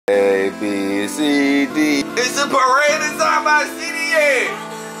B, C, D. It's a parade inside my CDA.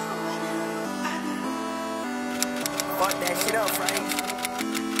 Fuck that shit up, Frank.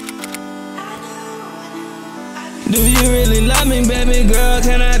 Do you really love me, baby girl?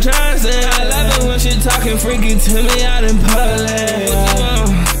 Can I trust it? I love it when she talking freaky to me out in public.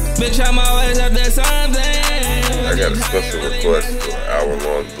 Bitch, I'm always up there something. I got a special request for an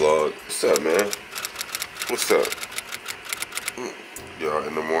hour-long vlog. What's up, man? What's up? Y'all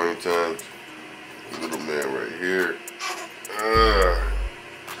in the morning time. Little man right here.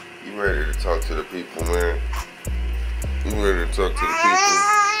 You ready to talk to the people, man? You ready to talk to the people?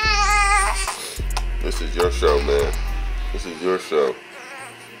 This is your show, man. This is your show.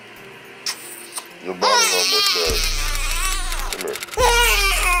 Your body's almost done. Come here.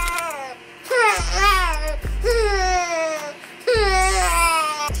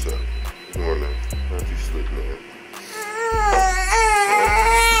 What's up? Come on now. How'd you sleep, man?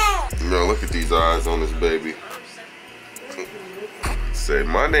 Yo, look at these eyes on this baby. Say,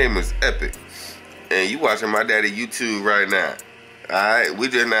 my name is Epic, and you watching my daddy YouTube right now. Alright, we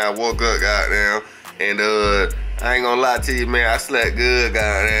just now woke up, goddamn, and I ain't gonna lie to you, man, I slept good,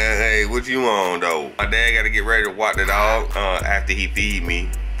 goddamn. Hey, what you on, though? My dad gotta get ready to walk the dog after he feed me.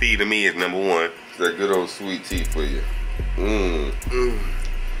 Feeding me is number one. It's that good old sweet tea for you.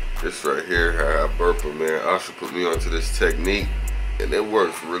 This right here, how I burp her, man. Asha put me onto this technique, and it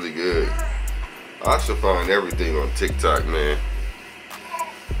works really good. Asha find everything on TikTok, man.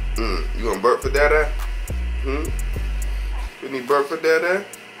 You gonna burp for Dada? Can you burp for Dada?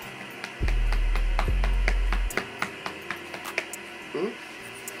 You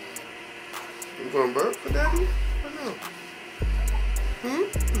gonna burp for Daddy? Or no?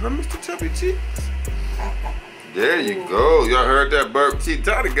 Huh, Mr. Chubby Cheeks? There you go. Y'all heard that burp? See,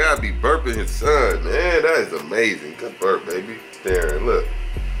 TyTheGuy be burping his son, man. That is amazing. Good burp, baby. Staring, look.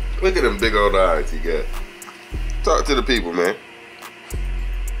 Look at them big old eyes he got. Talk to the people, man.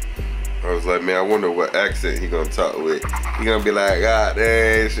 I was like, man, I wonder what accent he gonna talk with. He gonna be like, God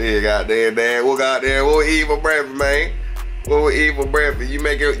damn shit, goddamn, dad. What goddamn, what we eat for breakfast, man? What we eat for breakfast? You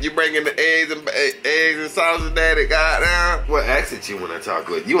bringing the eggs and sausage, daddy, goddamn. What accent you wanna talk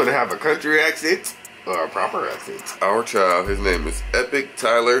with? You wanna have a country accent or a proper accent? Our child, his name is Epic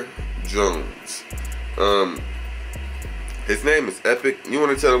Tyler Jones. His name is Epic. You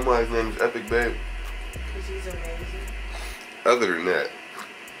wanna tell him why his name is Epic, babe? Because he's amazing. Other than that.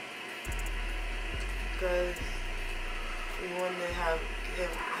 Because we want to have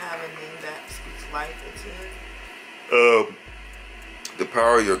a name that speaks life into him. The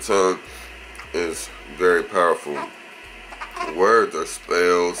power of your tongue is very powerful. Words are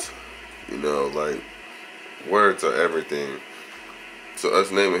spells, you know, like words are everything. So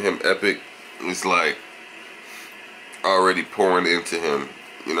us naming him Epic is like already pouring into him.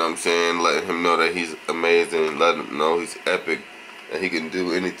 You know what I'm saying? Letting him know that he's amazing, letting him know he's epic, and he can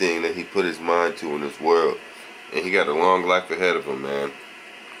do anything that he put his mind to in this world. And he got a long life ahead of him, man.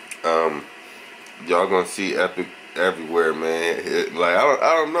 Y'all gonna see Epic everywhere, man. Like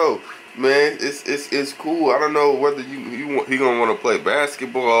I don't know, man. It's cool. I don't know whether he gonna want to play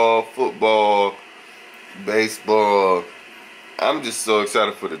basketball, football, baseball. I'm just so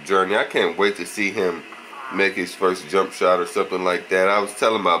excited for the journey. I can't wait to see him make his first jump shot or something like that. I was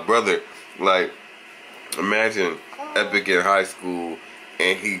telling my brother, like, imagine Epic in high school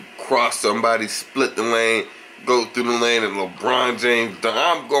and he crossed somebody, split the lane, go through the lane, and LeBron James,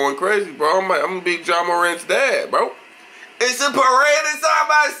 I'm going crazy, bro. I'm gonna be John Morant's dad, bro. It's a parade inside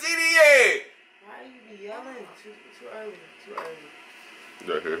my CDA. Why you be yelling? Too early. Too early.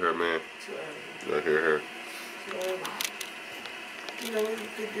 You hear her, man? Too early. You hear her? Too early. You know what you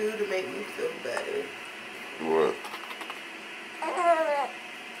could do to make me feel better? What?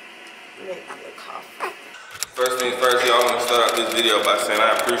 Make me a coffee. First things first, y'all, I want to start out this video by saying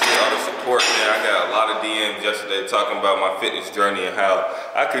I appreciate all the support, man. I got a lot of DMs yesterday talking about my fitness journey and how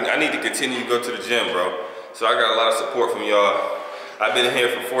I need to continue to go to the gym, bro. So I got a lot of support from y'all. I've been here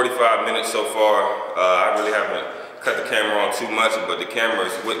for 45 minutes so far. I really haven't cut the camera on too much, but the camera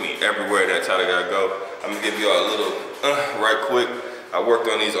is with me everywhere that TyTheGuy go. I'm gonna give y'all a little right quick. I worked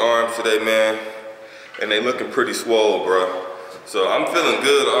on these arms today, man, and they looking pretty swole, bro. So I'm feeling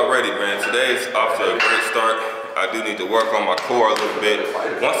good already, man. Today's off to a great start. I do need to work on my core a little bit.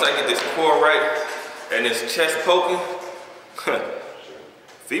 Once I get this core right and this chest poking,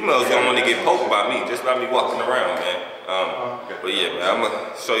 females don't want to get poked by me, just by me walking around, man. But yeah, man, I'm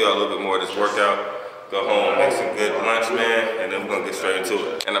gonna show y'all a little bit more of this workout. Go home, make some good lunch, man, and then we're gonna get straight into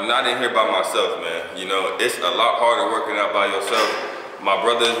it. And I'm not in here by myself, man. You know, it's a lot harder working out by yourself. My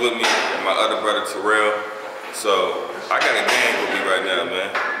brother is with me, and my other brother, Terrell. So I got a gang with me right now,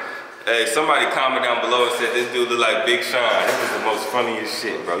 man. Hey, somebody comment down below and said this dude look like Big Sean. This is the most funniest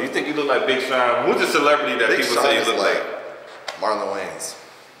shit, bro. You think you look like Big Sean? Who's the celebrity that Big people Sean say you is look like? Marlon Wayans.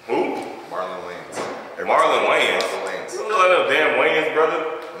 Who? Marlon Wayans. Marlon Wayans. Marlon Wayans. You look like no damn Wayans,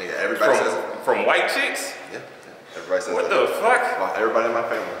 brother. Nigga, everybody says it. From White Chicks? Yeah. Everybody says What that. the fuck? Everybody in my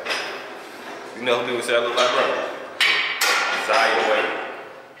family. You know who people say I look like, bro? Zaya Wade.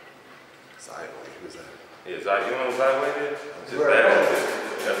 Zaya Wade, who's that? Yeah, Zaya, you know what Zaya Wade is? It's just bad.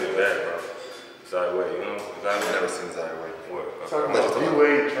 That's just bad, bro. Zaya Wade, you know Zaya Wade? I've never seen Zaya Wade. What? Talking about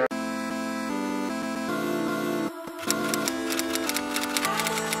D-Wade.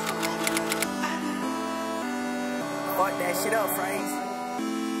 Fuck that shit up, phrase.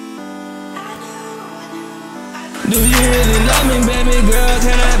 Do you really love me, baby girl?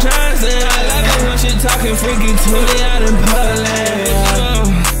 Can I trust it? I love it when she talking freaky to me out in public.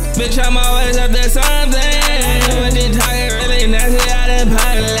 Bitch, I'm always up to something. When she talking really nasty out in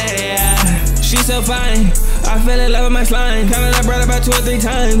public. She so fine, I fell in love with my slime. Counted that brother about 2 or 3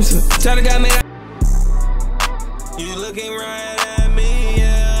 times. TyTheGuy made. You looking right at me,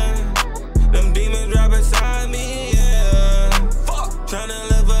 yeah. Them demons right beside me, yeah. Fuck, tryna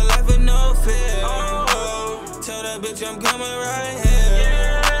live a life with no fear. Tell that bitch I'm coming right here.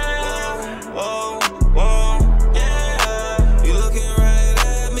 Yeah. Whoa, whoa, whoa, yeah. You looking right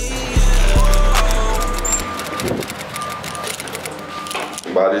at me,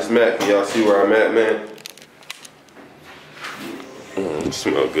 yeah. By this Mac, can y'all see where I'm at, man?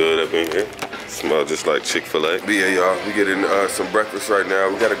 Smell good up in here. Smell just like Chick-fil-A. But yeah, y'all, we getting some breakfast right now.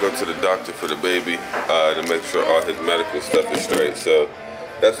 We gotta go to the doctor for the baby to make sure all his medical stuff is straight. So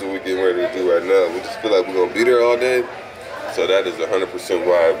that's what we're getting ready to do right now. We just feel like we're gonna be there all day. So that is 100%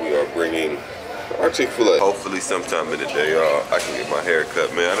 why we are bringing our Chick-fil-A. Hopefully sometime in the day, y'all, I can get my hair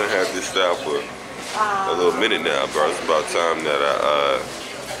cut. Man, I done had this style for a little minute now, bro. It's about time that I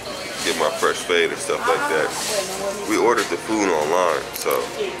get my fresh fade and stuff like that. We ordered the food online, so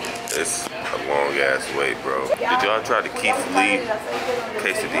it's a long ass wait, bro. Did y'all try the Keith Lee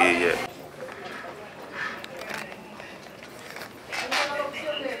quesadilla yet?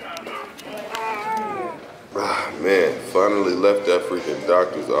 Ah, man, finally left that freaking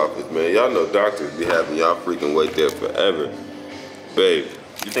doctor's office, man. Y'all know doctors be having y'all freaking wait there forever. Babe,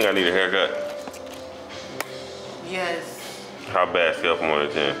 you think I need a haircut? Yes. How bad? Scale from 1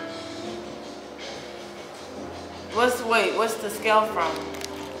 to 10. What's the scale from?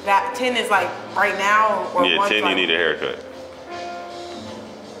 That 10 is like right now, or Yeah, 10 like, you need a haircut.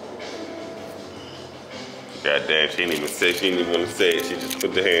 God damn, she didn't even say, she didn't even want to say it. She just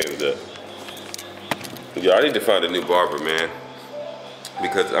put the hands up. Yo, I need to find a new barber, man.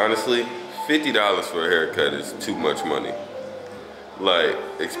 Because honestly, $50 for a haircut is too much money. Like,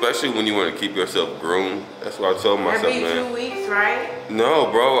 especially when you want to keep yourself groomed. That's what I told myself, every man. 2 weeks, right?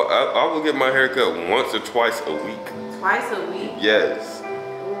 No, bro. I will get my haircut once or twice a week. Twice a week? Yes.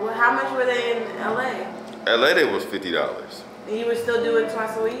 Well, how much were they in LA? LA, they was $50. And you would still do it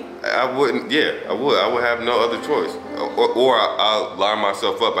twice a week? I wouldn't, yeah, I would. I would have no other choice. Or I'll line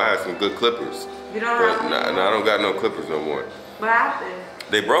myself up. I had some good clippers. You don't have Nah, I don't got no clippers no more. What happened?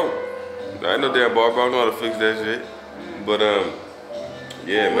 They broke. I ain't no damn barber. I don't know how to fix that shit. But,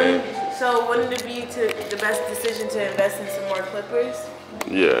 yeah, man. So wouldn't it be the best decision to invest in some more clippers?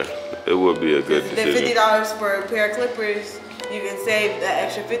 Yeah, it would be a good decision. The $50 for a pair of clippers, you can save that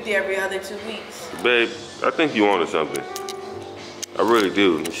extra $50 every other 2 weeks. Babe, I think you wanted something. I really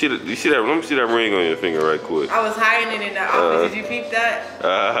do. You see that? Let me see that ring on your finger right quick. I was hiding it in the office. Did you peep that?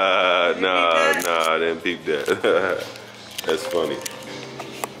 Nah, I didn't peep that. That's funny.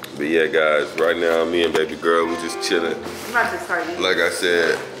 But yeah, guys, right now, me and baby girl, we just chilling. I'm about to start eating. Like I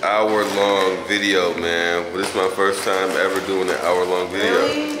said, hour-long video, man. This is my first time ever doing an hour-long video.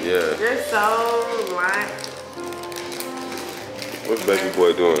 Really? Yeah. You're so lying. What's baby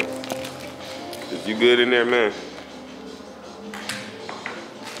boy doing? Is you good in there, man?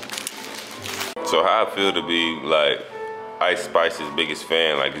 So how I feel to be like Ice Spice's biggest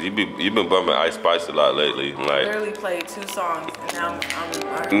fan? Like, cause you been bumping Ice Spice a lot lately. Like, I literally played 2 songs, and now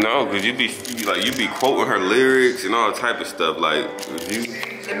I'm no, cause you be quoting her lyrics and all type of stuff. Like,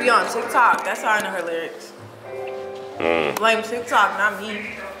 It be on TikTok. That's how I know her lyrics. Blame TikTok, not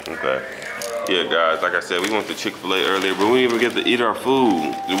me. Okay. Yeah, guys, like I said, we went to Chick-fil-A earlier, but we didn't even get to eat our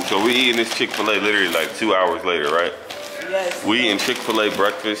food. So we eating this Chick-fil-A literally like 2 hours later, right? Yes. We eating Chick-fil-A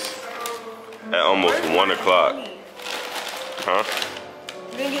breakfast at almost 1 o'clock. Huh?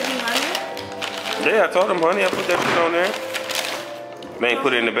 You didn't get me honey? Yeah, I told him, honey, I put that shit on there. They ain't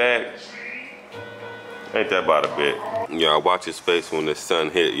put it in the bag. Ain't that about a bit. Y'all watch his face when the sun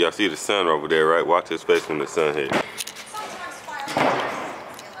hit. Y'all see the sun over there, right? Watch his face when the sun hit.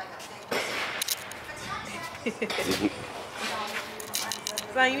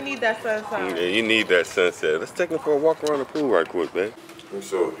 Son, you need that sunshine. Yeah, you need that sunset. Let's take him for a walk around the pool right quick, babe. You're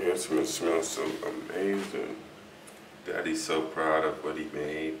so handsome and smells so amazing. Daddy's so proud of what he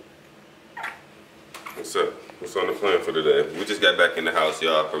made. What's up? What's on the plan for today? We just got back in the house,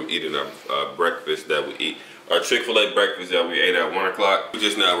 y'all, from eating our breakfast that we eat. Our Chick-fil-A breakfast that we ate at 1 o'clock. We're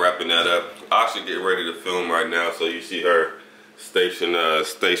just now wrapping that up. Asha getting ready to film right now, so you see her station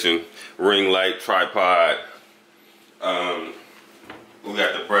ring light, tripod. We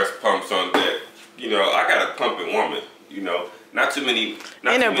got the breast pumps on deck. You know, I got a pumping woman, you know. Not too many.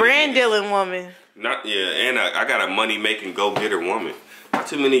 And a brand dealing woman. And I got a money making go getter woman. Not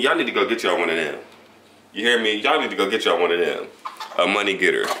too many. Y'all need to go get y'all one of them. You hear me? Y'all need to go get y'all one of them. A money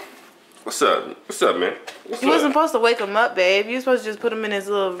getter. What's up? What's up, man? What's you wasn't supposed to wake him up, babe. You were supposed to just put him in his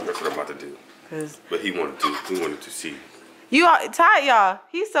little. That's what I'm about to do. But he wanted to. He wanted to see. You Ty, y'all.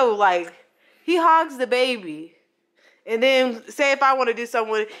 He's so like, he hogs the baby. And then say if I want to do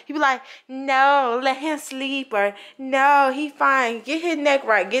something with it, he be like, no, let him sleep, or no, he fine. Get his neck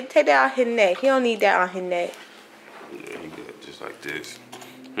right. Take that on his neck. He don't need that on his neck. Yeah, he good, just like this.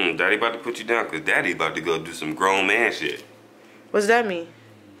 Daddy about to put you down, cause Daddy about to go do some grown man shit. What's that mean?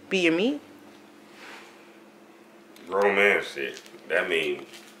 Be your meat? Grown man shit. That mean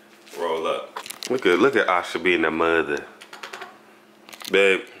roll up. Look at Asha being a mother.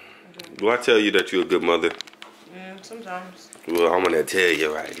 Babe, do I tell you that you're a good mother? Sometimes. Well, I'm gonna tell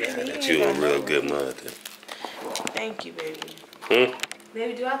you right now that you're a real good mother. Thank you, baby.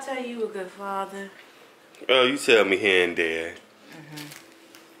 Baby, do I tell you a good father? Oh, you tell me here and there.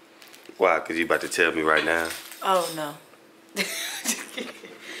 Why? Cause you about to tell me right now? Oh no.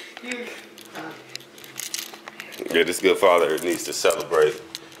 Yeah, this good father needs to celebrate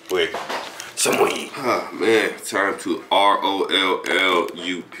with some weed. Oh man, time to ROLLUP.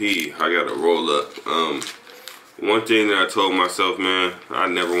 I gotta roll up. One thing that I told myself, man, I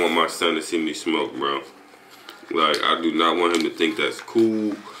never want my son to see me smoke, bro. Like, I do not want him to think that's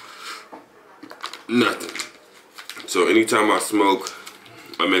cool. Nothing. So anytime I smoke,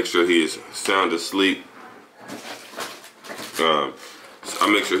 I make sure he is sound asleep. I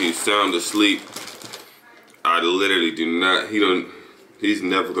make sure he's sound asleep. I literally do not, he's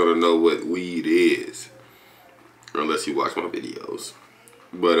never gonna know what weed is. Unless he watch my videos.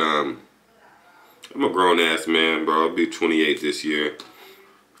 But, I'm a grown ass man, bro. I'll be 28 this year.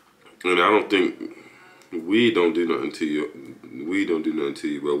 And I don't think weed don't do nothing to you. Weed don't do nothing to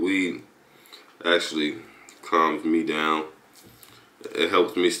you, but weed actually calms me down. It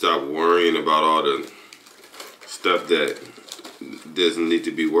helps me stop worrying about all the stuff that doesn't need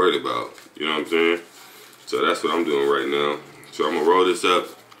to be worried about. You know what I'm saying? So that's what I'm doing right now. So I'm gonna roll this up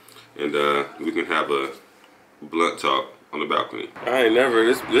and we can have a blunt talk on the balcony. I ain't never,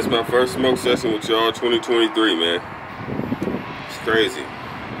 this is my first smoke session with y'all 2023, man. It's crazy.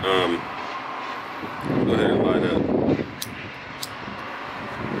 Go ahead and light up.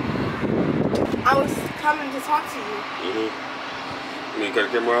 I was coming to talk to you. You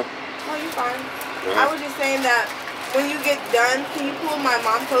cut the camera off? Oh, you're fine. I was just saying that when you get done, can you pull my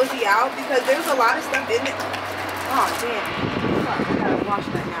mom cozy out? Because there's a lot of stuff in it. Oh, damn. Sorry, I gotta wash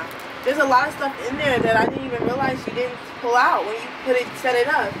that now. There's a lot of stuff in there that I didn't even realize you didn't pull out when you set it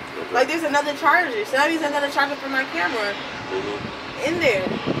up. Like there's another charger. So that means another charger for my camera in there.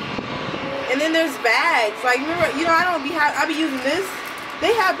 And then there's bags. Like remember, you know, I be using this.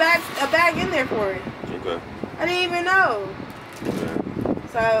 They have a bag in there for it. Okay. I didn't even know. Okay.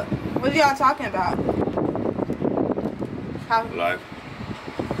 So what are y'all talking about? How? Life.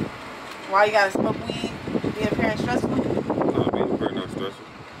 Why you gotta smoke weed? Being a parent stressful? No, being a parent not stressful.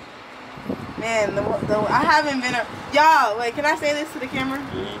 Man, I haven't been y'all, wait, can I say this to the camera?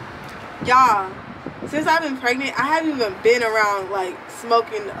 Y'all, since I've been pregnant, I haven't even been around, like,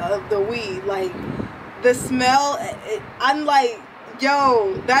 smoking the weed. Like, the smell, I'm like,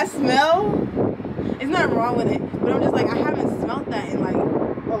 yo, that smell, there's nothing wrong with it. But I'm just like, I haven't smelled that in, like,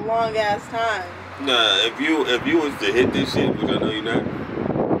 a long-ass time. Nah, if you was to hit this shit, which I know you're not,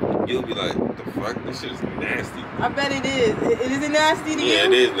 you'll be like, what the fuck? This shit is nasty. I bet it is. Is it nasty to you? Yeah,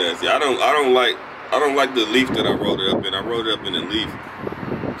 it is nasty. I don't like the leaf that I rolled it up in. I rolled it up in a leaf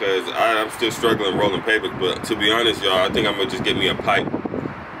because I'm still struggling rolling papers. But to be honest, y'all, I think I'm gonna just get me a pipe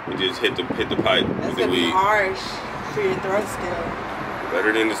and just hit the pipe with the weed. That's harsh for your throat still.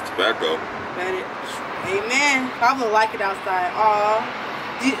 Better than this tobacco. Better. Amen. Probably like it outside. Aw.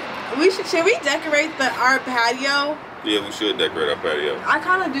 Should we decorate our patio? Yeah, we should decorate our patio. I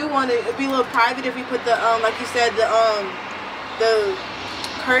kind of do want it to be a little private if we put the like you said, the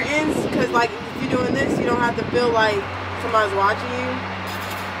curtains, because like if you're doing this, you don't have to feel like somebody's watching you.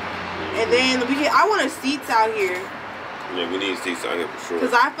 And then I want seats out here. Yeah, we need seats out here for sure.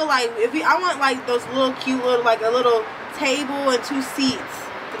 Cause I feel like I want like those little cute little like a little table and 2 seats.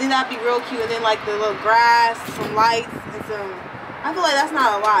 I think that'd be real cute. And then like the little grass, some lights, and some. I feel like that's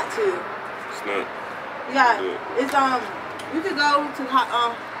not a lot too. It's not. Yeah, it's we could go to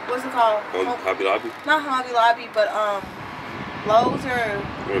what's it called? Hobby Lobby. Not Hobby Lobby, but Lowe's or.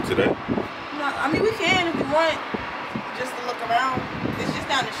 Going today? No, I mean we can if you want, just to look around. It's just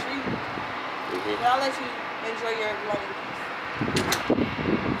down the street. But I'll let you enjoy your morning.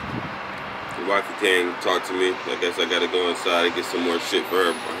 The wifey came talk to me. I guess I gotta go inside and get some more shit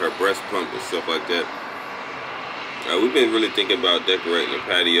for her breast pump and stuff like that. We've been really thinking about decorating the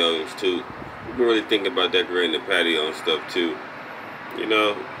patios too. We've been really thinking about decorating the patio and stuff too. You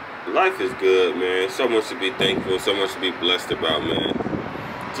know, life is good, man. So much to be thankful, so much to be blessed about, man.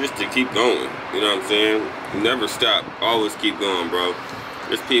 Just to keep going, you know what I'm saying? Never stop, always keep going, bro.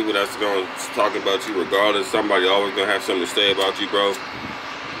 There's people that's gonna talk about you regardless. Somebody always gonna have something to say about you, bro.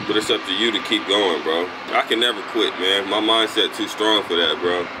 But it's up to you to keep going, bro. I can never quit, man. My mindset too strong for that,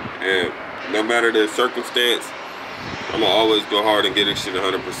 bro. And no matter the circumstance, I'm gonna always go hard and get this shit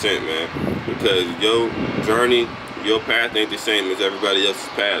 100%, man. Because your journey, your path ain't the same as everybody else's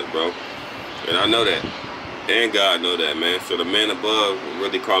path, bro. And I know that. And God know that, man. So the man above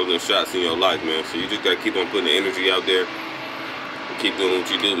really calling the shots in your life, man. So you just gotta keep on putting the energy out there. Keep doing what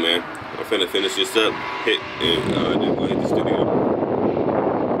you do, man. I'm finna finish this up, then go hit the studio.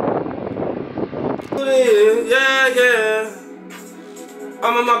 Yeah.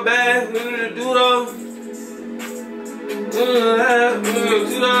 I'm in my bag, we need to do though.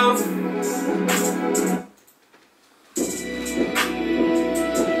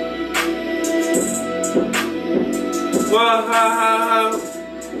 Wow.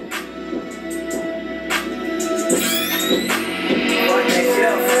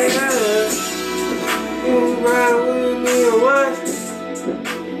 You ride with me or what?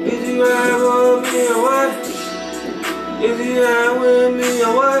 Is you ride with me or what? Is you ride with me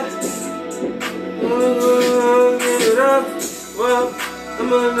or what? Get it up. Well, I'm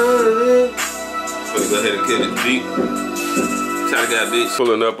gonna live. Let's go ahead and kill this beat. TyTheGuy bitch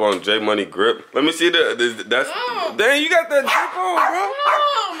pulling up on J Money grip. Let me see that's dang, you got that grip on, bro. Come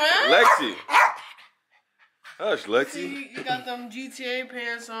on, man. Lexi. Hush, Lexi. See, you got them GTA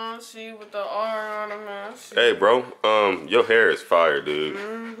pants on, see, with the R on them, man. See. Hey, bro, your hair is fire, dude.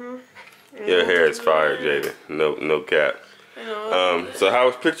 Your hair is fire, Jada. No cap. So how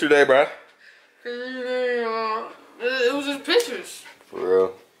was picture day, bro? It was just pictures. For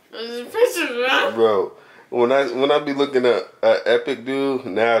real? It was just pictures, man. Bro, when I be looking at Epic, dude,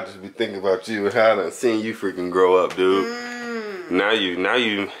 now I just be thinking about you and how I done seen you freaking grow up, dude. Now you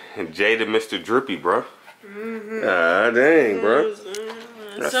Jada Mr. Drippy, bro. Ah, dang, bro.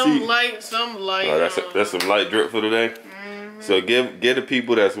 Some light. Oh, that's some light drip for today. So give the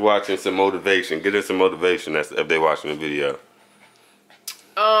people that's watching some motivation. Get them some motivation if they watching the video.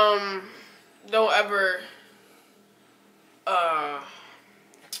 Don't ever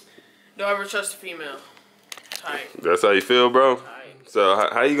trust a female. Tight. That's how you feel, bro? Tight. So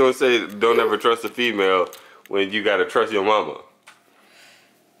how you gonna say don't ever trust a female when you gotta trust your mama?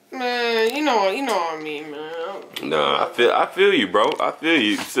 Man, you know what I mean, man. Nah, I feel you, bro. I feel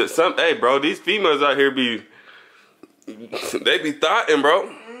you. Hey, bro, these females out here they be thotting, bro.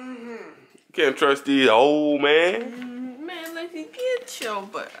 You can't trust these old man. Man, let me get your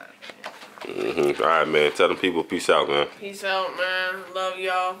butt. All right, man. Tell them people peace out, man. Peace out, man. Love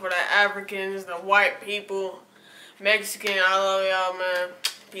y'all. For the Africans, the white people, Mexican, I love y'all, man.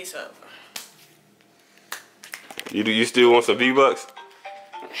 Peace out. You still want some V-Bucks?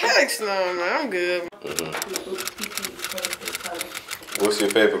 Heck no, man. I'm good. What's your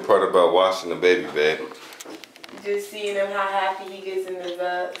favorite part about washing the baby, babe? Just seeing him, how happy he gets in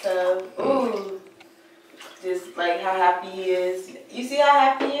the tub. Ooh. Just like how happy he is. You see how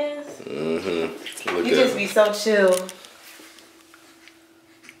happy he is? You just be so chill.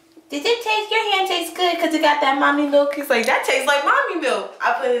 Did it taste, your hand tastes good because it got that mommy milk? He's like, that tastes like mommy milk.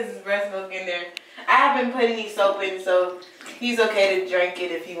 I put his breast milk in there. I haven't put any soap in, so he's okay to drink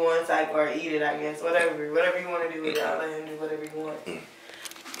it if he wants, or eat it, I guess. Whatever you want to do with it, I'll let him do whatever he wants.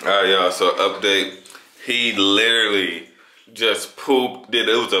 Alright, y'all, so update. He literally just pooped. It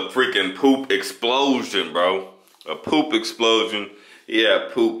was a freaking poop explosion, bro. A poop explosion. He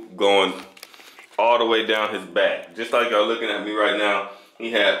had poop going all the way down his back. Just like y'all looking at me right now,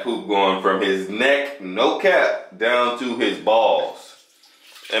 he had poop going from his neck, no cap, down to his balls.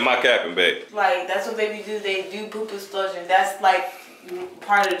 Am I capping, babe? Like, that's what baby do. They do poop explosion. That's like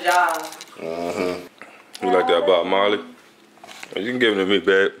part of the job. You like that about Marley? You can give it to me,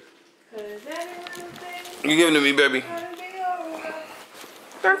 babe. You giving it to me, baby?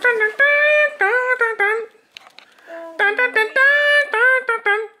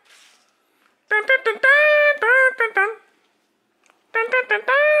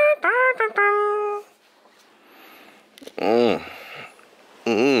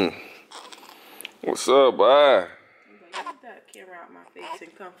 What's up, bye? Get that camera out my face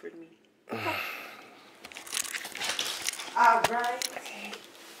and comfort me. Alright.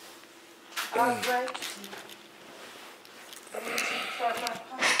 Alright.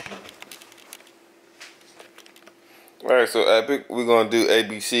 Alright, so Epic, we're gonna do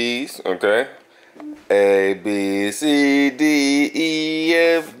ABCs, okay? A, B, C, D, E,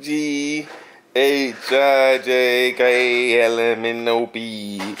 F, G, H, I, J, K, L, M, N, O,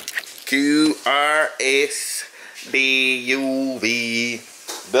 P, Q, R, S, D, U, V,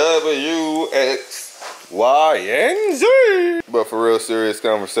 W, X, Y, and Z. But for real serious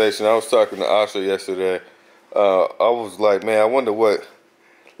conversation, I was talking to Asha yesterday. I was like, man, I wonder what,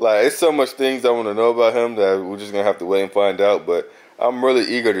 like, it's so much things I want to know about him that we're just going to have to wait and find out. But I'm really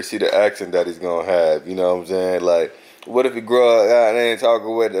eager to see the accent that he's going to have. You know what I'm saying? Like, what if he grow up out there and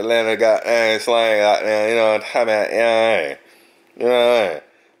talking with Atlanta slang out there, you know what I'm talking about? You know what I mean?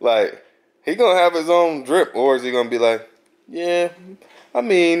 Like, he going to have his own drip, or is he going to be like, yeah, I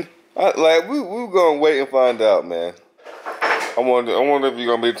mean, like, we're going to wait and find out, man. I wonder if you're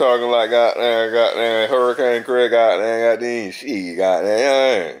going to be talking like goddamn Hurricane Craig goddamn she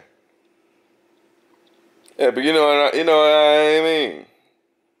goddamn. Yeah, but you know what I mean.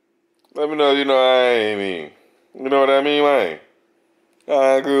 Let me know you know what I mean. You know what I mean, man?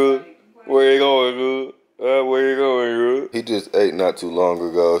 Alright, good. Where you going, good? Where you going, good? He just ate not too long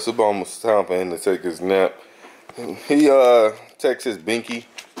ago. It's almost time for him to take his nap. He takes his binky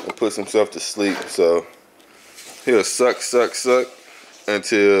and puts himself to sleep, so he'll suck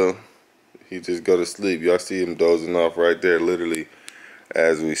until he just go to sleep. Y'all see him dozing off right there, literally,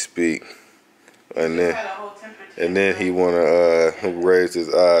 as we speak. And then he wanna raise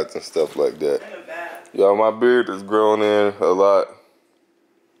his eyes and stuff like that. Y'all, my beard is growing in a lot.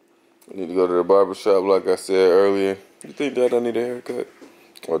 I need to go to the barber shop, like I said earlier. You think Dad I need a haircut?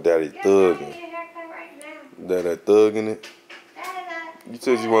 Or Daddy thugging? Daddy thugging it? You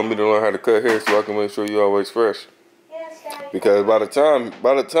said you want me to learn how to cut hair so I can make sure you always fresh. Because by the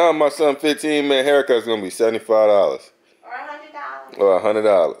time my son 15, man, haircut's gonna be $75. Or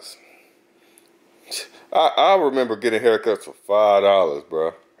 $100. I remember getting haircuts for $5,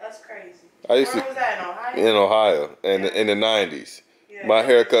 bro. That's crazy. I used Where was that, in Ohio? In Ohio, in the 90s. Yeah. My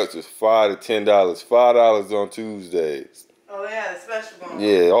haircuts was $5 to $10. $5 on Tuesdays. Oh, yeah, the special one.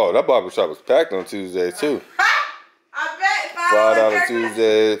 Yeah, oh, that barbershop was packed on Tuesdays, too. I bet. $5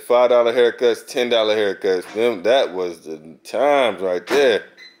 Tuesdays, $5 haircuts, $10 haircuts. That was the times right there.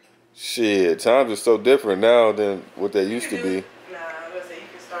 Shit, times are so different now than what they used to be. Nah, I was gonna say you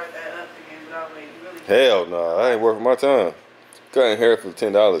can start that up again, but I'll wait. Hell no, I ain't worth my time. Cutting hair for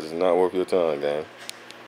 $10 is not worth your time, gang.